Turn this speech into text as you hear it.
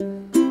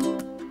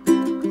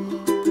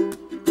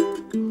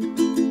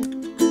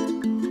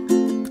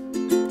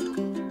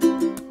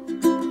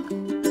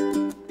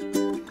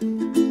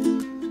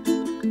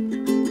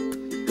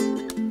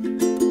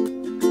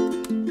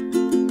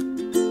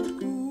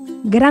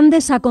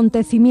Grandes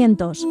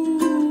acontecimientos.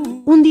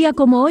 Un día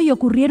como hoy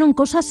ocurrieron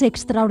cosas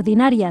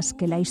extraordinarias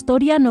que la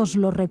historia nos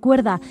lo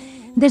recuerda.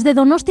 Desde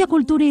Donostia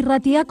Kultura y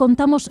Ratia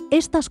contamos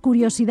estas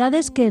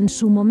curiosidades que en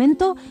su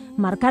momento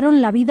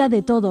marcaron la vida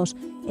de todos,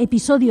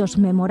 episodios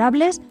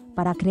memorables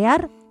para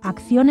crear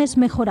acciones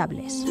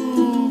mejorables.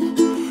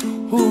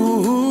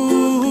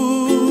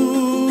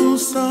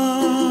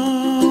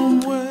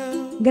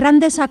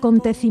 Grandes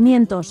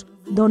acontecimientos,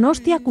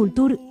 Donostia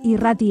Kultura y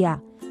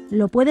Ratia.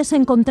 Lo puedes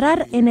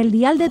encontrar en el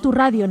dial de tu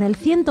radio, en el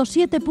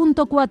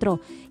 107.4,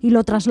 y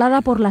lo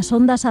traslada por las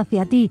ondas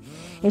hacia ti.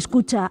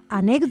 Escucha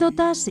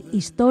anécdotas,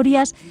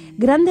 historias,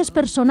 grandes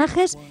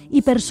personajes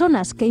y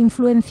personas que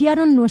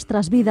influenciaron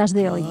nuestras vidas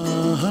de hoy.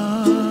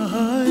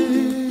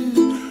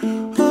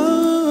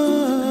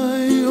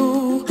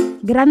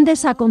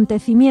 Grandes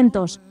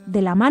acontecimientos,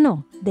 de la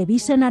mano de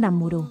Bisen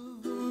Aramburu.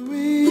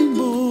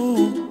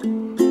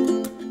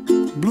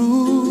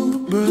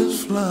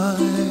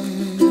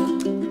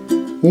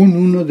 Un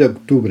 1 de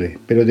octubre,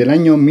 pero del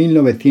año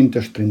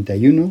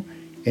 1931,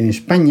 en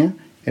España,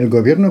 el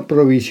gobierno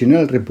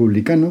provisional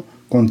republicano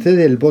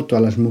concede el voto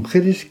a las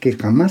mujeres que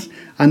jamás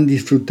han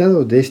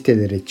disfrutado de este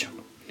derecho.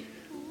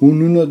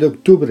 Un 1 de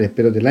octubre,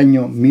 pero del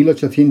año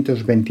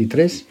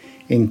 1823,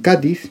 en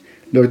Cádiz,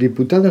 los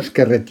diputados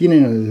que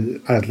retienen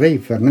al rey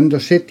Fernando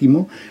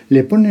VII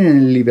le ponen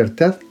en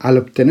libertad al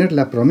obtener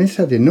la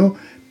promesa de no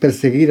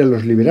perseguir a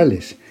los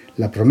liberales.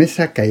 La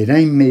promesa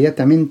caerá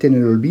inmediatamente en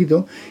el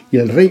olvido y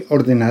el rey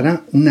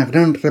ordenará una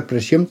gran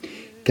represión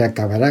que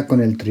acabará con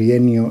el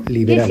trienio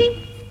liberal.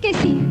 Que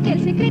sí, que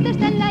el secreto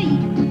está en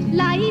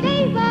la I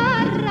de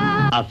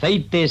Ibarra.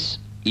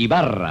 Aceites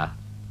Ibarra.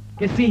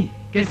 Que sí,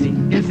 que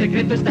el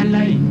secreto está en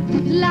la I.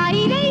 La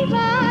I de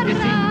Ibarra. Que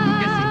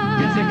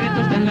el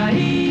secreto está en la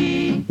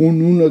I.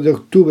 Un 1 de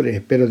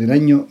octubre, pero del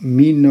año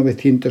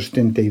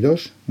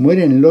 1932,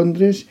 muere en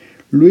Londres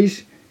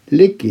Louis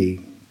Leakey,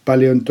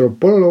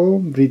 paleoantropólogo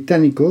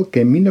británico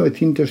que en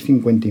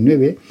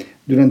 1959,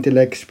 durante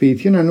la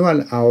expedición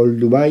anual a Old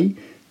Dubai,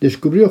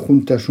 descubrió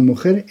junto a su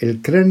mujer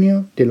el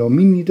cráneo del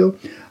homínido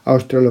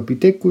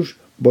Australopithecus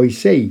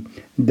boisei,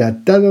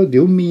 datado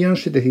de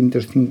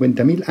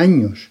 1.750.000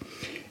 años.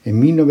 En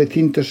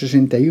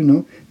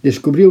 1961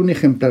 descubrió un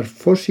ejemplar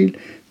fósil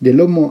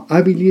del Homo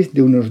habilis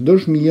de unos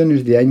 2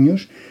 millones de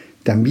años.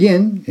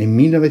 También, en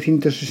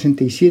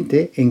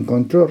 1967,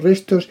 encontró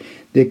restos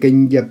de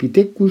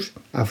Kenyapithecus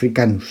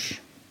africanus.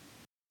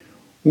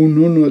 Un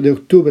 1 de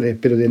octubre,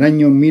 pero del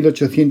año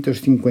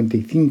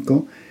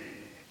 1855,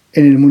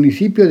 en el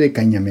municipio de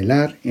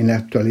Cañamelar, en la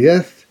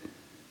actualidad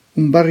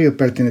un barrio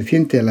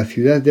perteneciente a la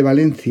ciudad de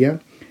Valencia,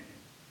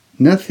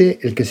 nace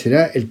el que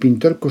será el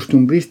pintor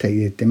costumbrista y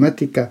de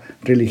temática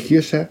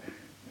religiosa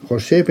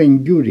José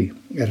Benlliure,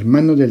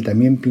 hermano del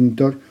también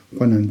pintor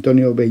Juan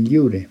Antonio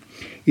Benlliure,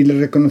 y del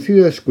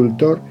reconocido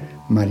escultor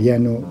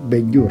Mariano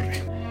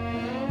Benlliure.